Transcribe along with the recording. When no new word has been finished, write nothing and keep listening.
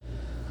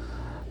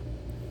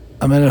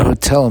I'm at a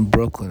hotel in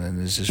Brooklyn, and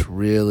there's this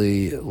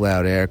really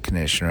loud air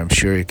conditioner. I'm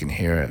sure you can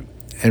hear it.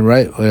 And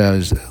right when I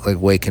was like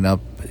waking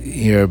up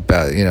here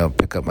about,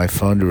 pick up my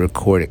phone to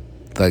record it,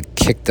 like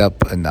kicked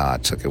up a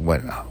notch, like it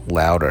went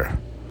louder.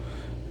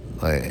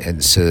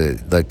 And so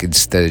like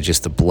instead of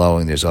just the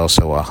blowing, there's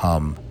also a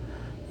hum.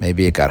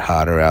 Maybe it got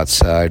hotter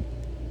outside.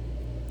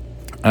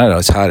 I don't know,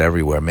 it's hot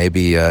everywhere.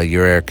 Maybe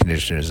your air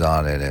conditioner's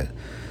on and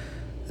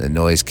the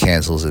noise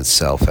cancels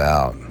itself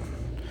out.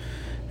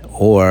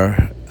 Or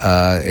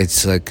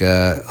it's like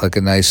a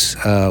nice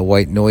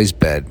white noise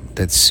bed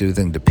that's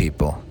soothing to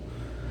people.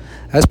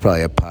 That's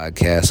probably a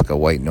podcast, like a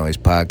white noise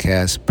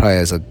podcast. Probably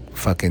has like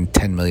fucking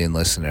 10 million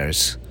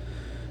listeners.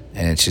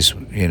 And it's just,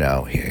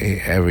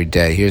 every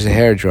day. Here's a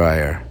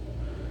hairdryer.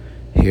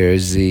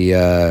 Here's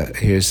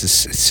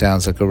this, it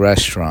sounds like a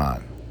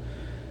restaurant.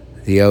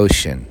 The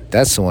ocean.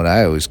 That's the one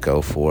I always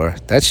go for.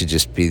 That should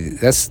just be,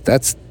 that's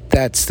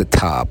the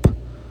top.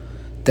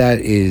 That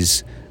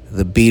is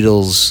the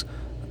Beatles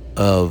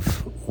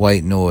of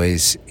white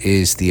noise,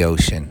 is the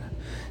ocean.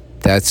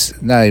 That's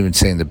not even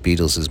saying the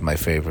Beatles is my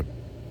favorite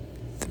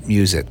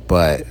music,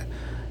 but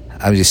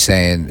I'm just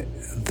saying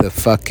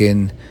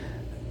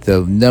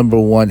the number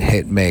one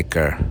hit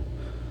maker,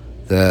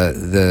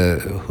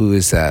 who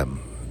is that?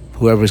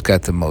 Whoever's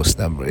got the most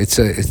number.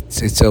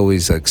 It's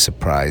always like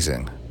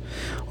surprising.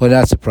 Well,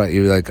 not surprising.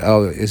 You're like,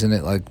 oh, isn't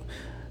it like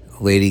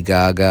Lady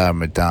Gaga or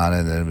Madonna?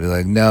 And then be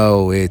like,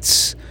 no,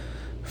 it's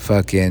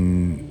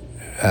fucking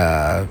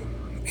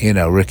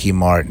Ricky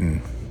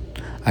Martin.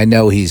 I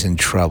know he's in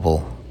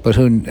trouble, but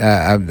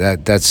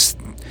that's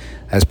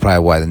probably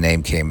why the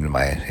name came into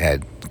my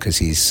head, because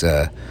he's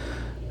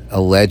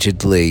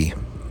allegedly.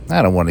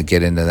 I don't want to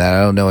get into that.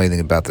 I don't know anything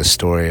about the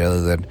story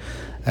other than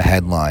a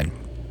headline.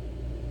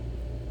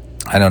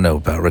 I don't know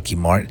about Ricky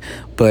Martin,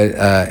 but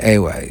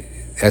anyway,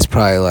 that's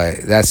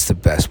probably that's the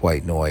best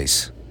white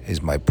noise.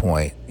 Is my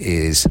point,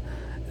 is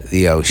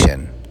the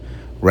ocean.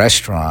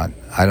 Restaurant,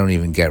 I don't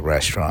even get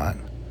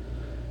restaurant.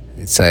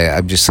 It's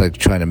I'm just like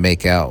trying to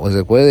make out. What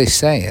are they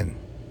saying?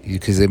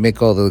 Because they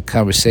make all the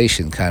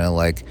conversation kind of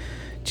like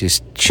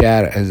just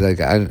chat. It's like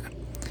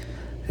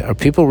are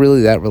people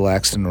really that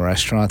relaxed in a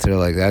restaurant? They're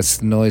like, that's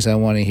the noise I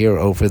want to hear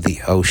over the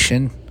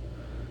ocean.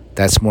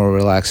 That's more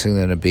relaxing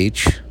than a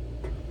beach.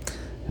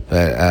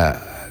 But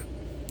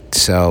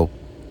so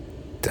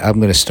I'm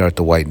going to start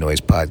the White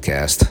Noise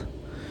podcast,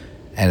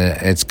 and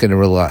it's going to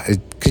rely,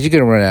 because you're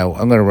going to run out.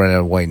 I'm going to run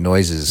out of white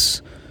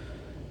noises,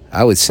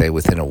 I would say,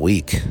 within a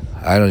week.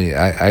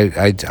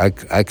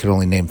 I could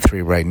only name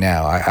 3 right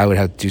now. I would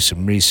have to do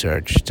some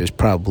research. There's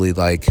probably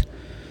like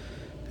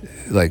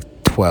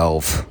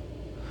 12.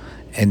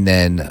 And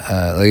then,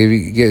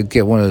 if you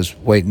get one of those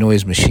white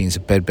noise machines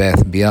at Bed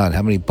Bath & Beyond,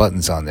 how many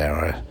buttons on there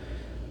are?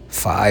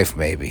 5,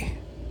 maybe.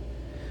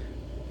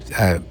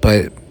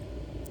 But,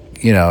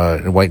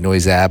 a white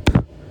noise app.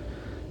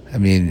 I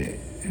mean,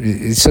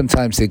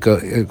 sometimes they go,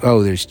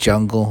 oh, there's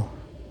jungle.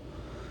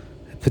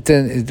 But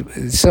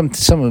then some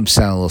of them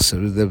sound a little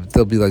similar.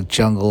 They'll be like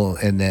jungle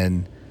and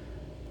then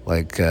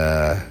like,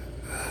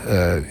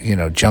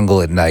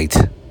 jungle at night.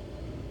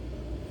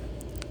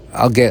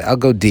 I'll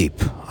go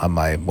deep on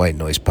my white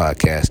noise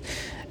podcast,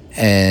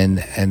 and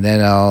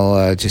then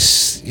I'll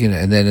just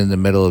and then in the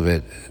middle of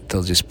it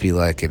there'll just be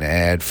like an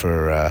ad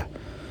for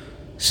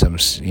some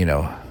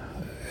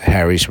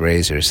Harry's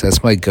razors.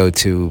 That's my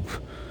go-to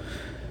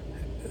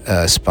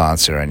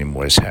sponsor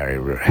anymore, is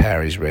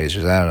Harry's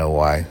razors. I don't know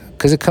why,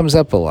 because it comes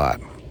up a lot.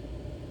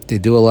 They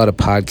do a lot of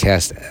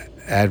podcast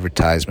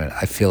advertisement.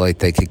 I feel like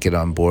they could get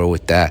on board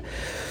with that.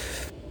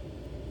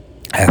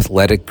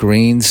 Athletic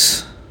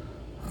Greens,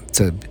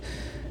 to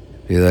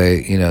be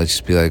like,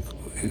 just be like,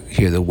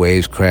 hear the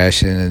waves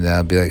crashing, and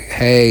I'll be like,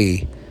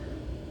 hey,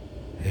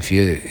 if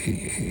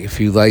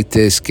you like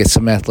this, get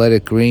some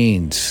Athletic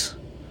Greens.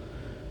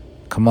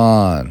 Come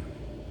on.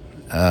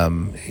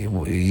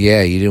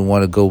 Yeah, you didn't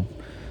want to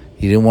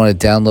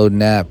download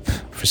an app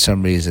for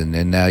some reason,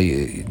 and now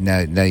you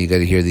got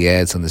to hear the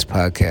ads on this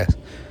podcast.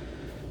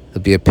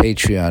 There'll be a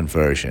Patreon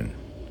version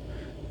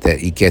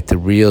that you get the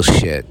real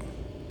shit.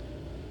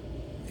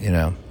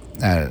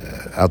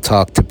 I'll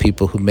talk to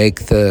people who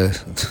make the.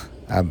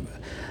 I'm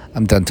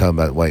done talking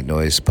about white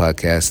noise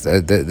podcast.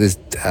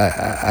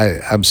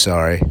 I'm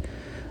sorry,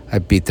 I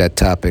beat that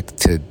topic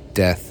to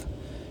death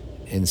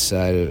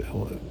inside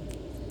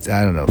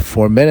of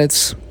 4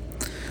 minutes.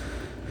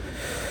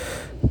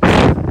 I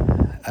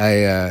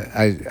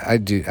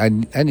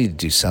need to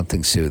do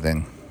something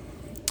soothing.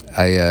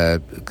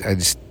 I'm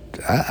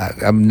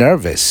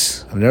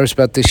nervous. I'm nervous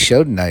about this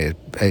show tonight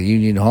at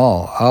Union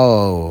Hall.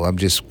 Oh, I'm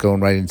just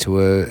going right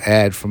into a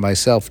ad for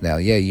myself now.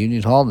 Yeah,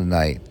 Union Hall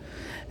tonight,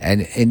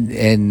 and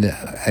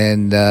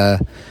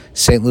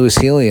St. Louis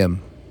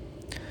Helium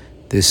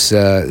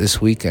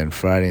this weekend,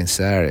 Friday and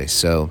Saturday.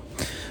 So,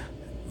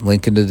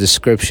 link in the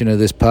description of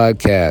this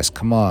podcast.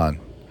 Come on,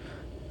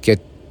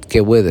 get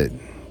with it.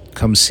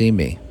 Come see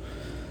me.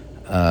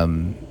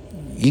 You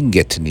can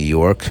get to New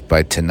York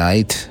by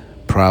tonight,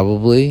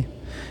 probably.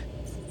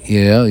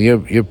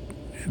 You're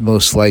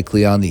most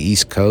likely on the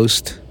East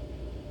Coast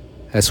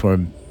That's where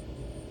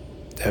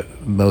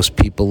most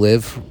people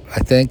live, I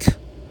think.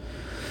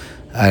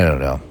 I don't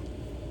know.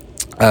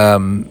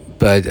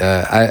 But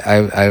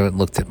I haven't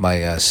looked at my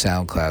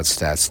SoundCloud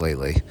stats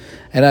lately,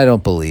 and I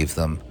don't believe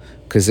them,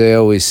 because they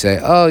always say,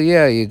 oh,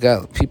 yeah, you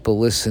got people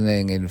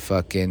listening in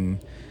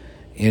fucking,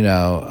 in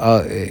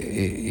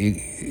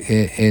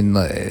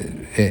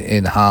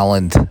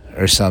Holland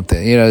or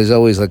something. There's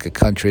always like a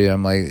country.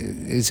 I'm like,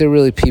 is there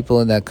really people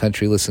in that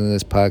country listening to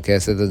this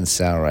podcast? That doesn't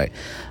sound right.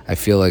 I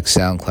feel like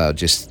SoundCloud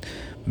just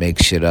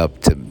makes shit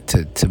up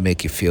to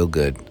make you feel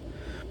good.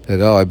 Like,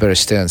 oh, I better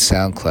stay on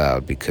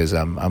SoundCloud because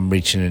I'm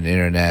reaching an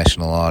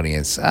international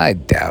audience. I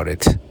doubt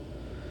it.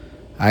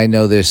 I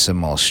know there's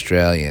some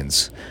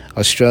Australians.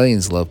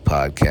 Australians love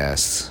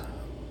podcasts,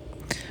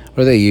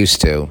 or they used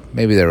to.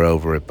 Maybe they're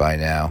over it by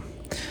now.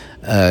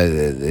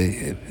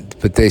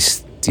 But they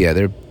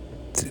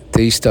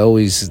used to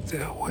always.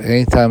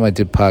 Anytime I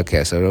did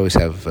podcasts, I would always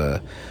have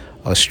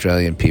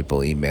Australian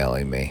people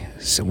emailing me.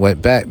 So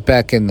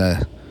back in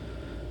the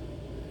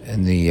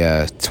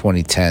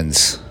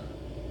 2010s.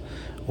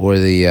 Or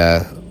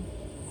the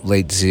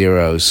late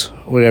zeros,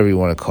 whatever you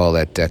want to call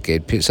that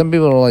decade. Some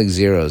people don't like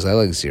zeros. I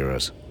like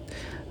zeros.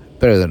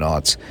 Better than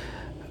aughts.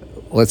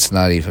 Let's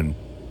not even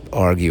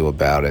argue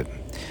about it.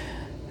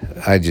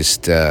 I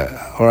just,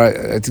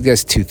 I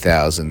guess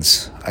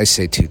 2000s. I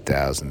say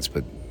 2000s,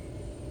 but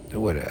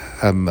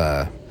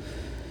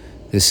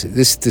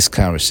this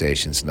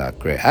conversation's not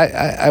great.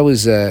 I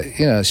was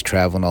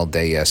traveling all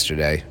day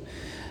yesterday,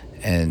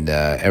 and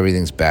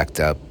everything's backed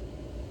up.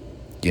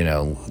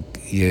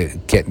 You're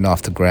getting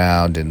off the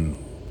ground and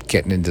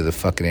getting into the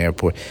fucking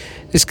airport.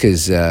 Just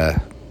because I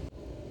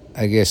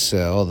guess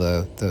all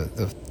the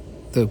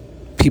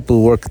people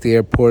who work at the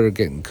airport are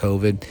getting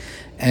COVID.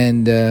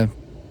 And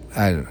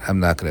I'm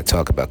not going to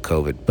talk about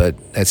COVID, but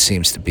that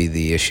seems to be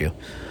the issue.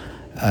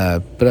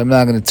 But I'm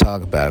not going to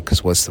talk about it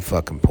because what's the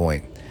fucking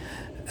point?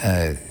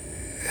 I'm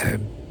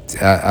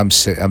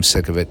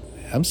sick of it.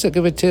 I'm sick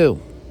of it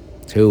too.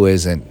 Who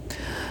isn't?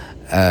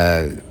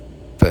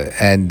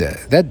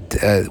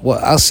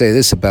 I'll say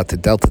this about the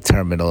Delta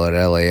terminal at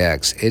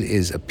LAX. It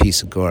is a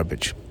piece of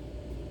garbage.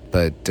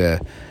 But now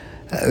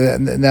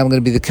I'm going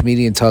to be the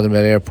comedian talking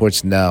about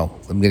airports. No,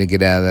 I'm going to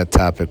get out of that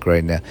topic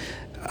right now.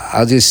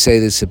 I'll just say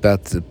this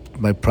about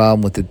my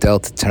problem with the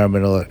Delta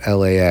terminal at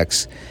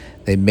LAX.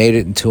 They made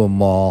it into a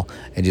mall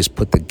and just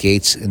put the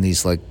gates in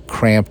these like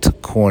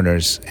cramped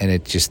corners, and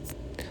it just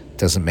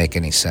doesn't make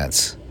any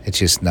sense. It's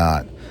just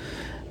not.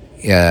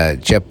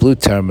 JetBlue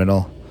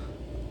terminal,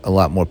 a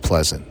lot more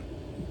pleasant.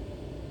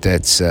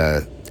 That's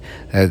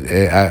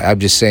I'm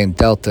just saying,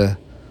 Delta,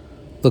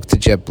 look to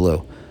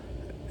JetBlue.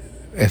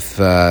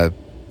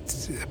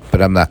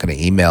 But I'm not going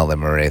to email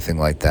them or anything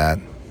like that.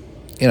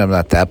 I'm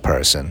not that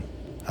person.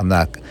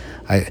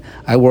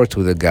 I worked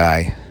with a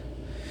guy.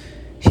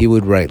 He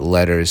would write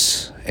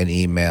letters and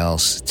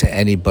emails to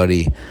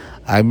anybody.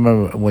 I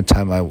remember one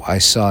time I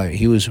saw him.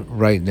 He was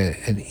writing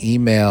an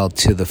email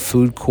to the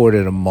food court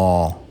at a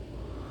mall.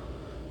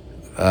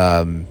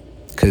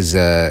 Because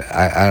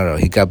I don't know,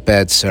 he got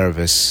bad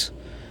service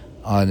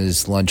on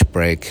his lunch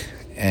break,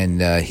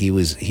 and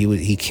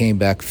he came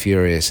back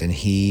furious, and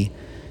he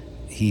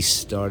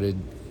started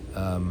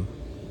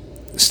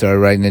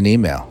writing an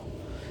email,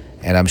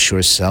 and I'm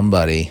sure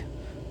somebody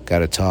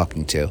got a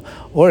talking to,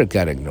 or it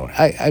got ignored.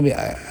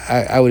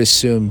 I would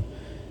assume,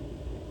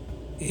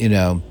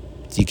 you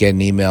get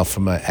an email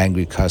from an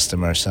angry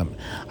customer or something.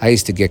 I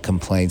used to get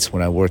complaints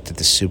when I worked at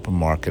the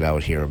supermarket. I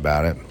would hear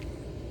about it.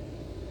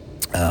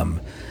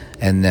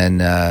 And then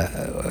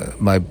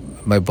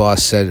my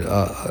boss said,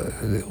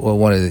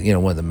 one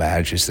of the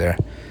managers there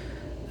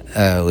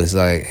was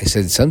like, he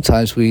said,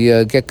 sometimes we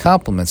get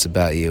compliments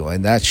about you,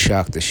 and that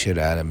shocked the shit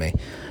out of me.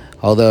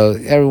 Although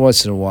every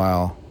once in a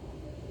while,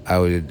 I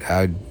would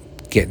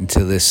get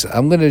into this.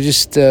 I'm gonna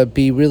just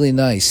be really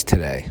nice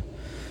today,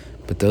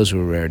 but those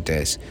were rare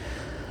days.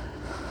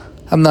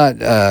 I'm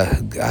not.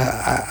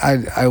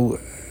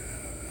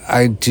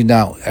 I do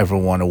not ever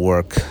want to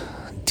work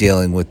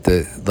dealing with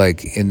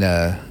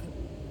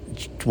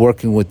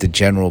working with the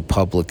general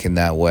public in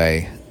that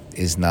way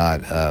is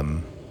not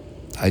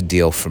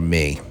ideal for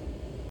me.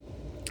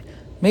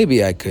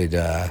 Maybe I could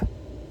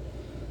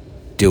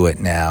do it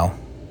now,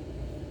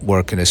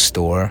 work in a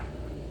store,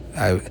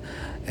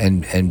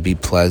 and be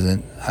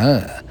pleasant.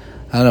 I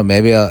don't know.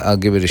 Maybe I'll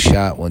give it a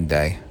shot one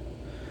day.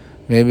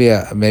 Maybe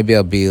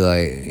I'll be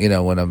like,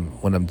 when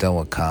I'm done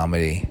with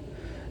comedy,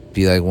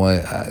 be like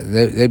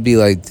they'd be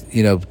like,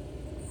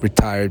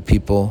 retired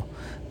people.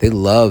 They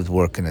loved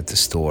working at the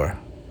store,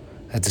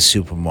 at the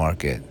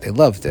supermarket. They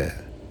loved it.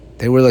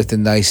 They were like the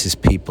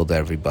nicest people to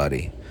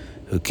everybody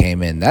who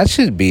came in. That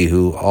should be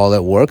who all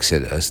that works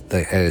at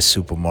a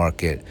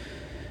supermarket.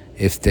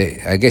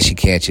 I guess you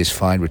can't just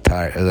find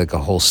like a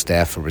whole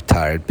staff of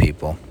retired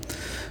people,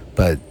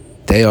 but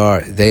they are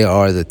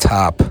the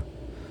top.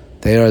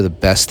 They are the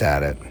best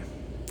at it.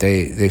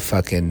 They're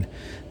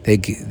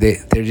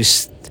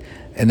just,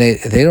 and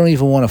they don't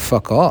even want to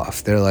fuck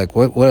off. They're like,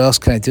 what else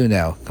can I do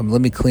now? Come,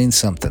 let me clean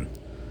something.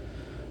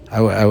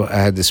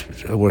 I had this.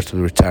 I worked with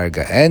a retired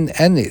guy, and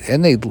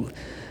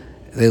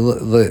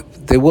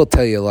they will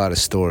tell you a lot of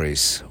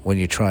stories when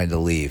you're trying to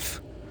leave,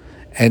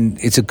 and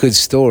it's a good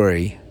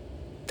story.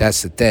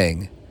 That's the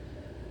thing,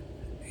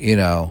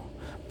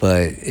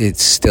 but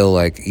it's still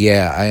like,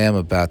 yeah, I am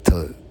about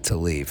to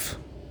leave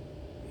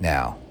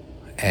now,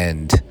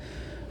 and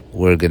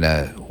we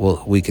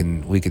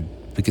could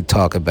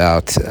talk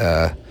about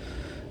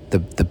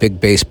the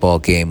big baseball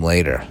game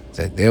later.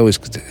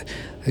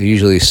 They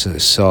usually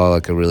saw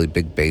like a really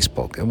big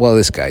baseball game. Well,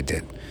 this guy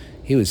did.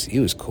 He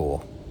was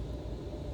cool.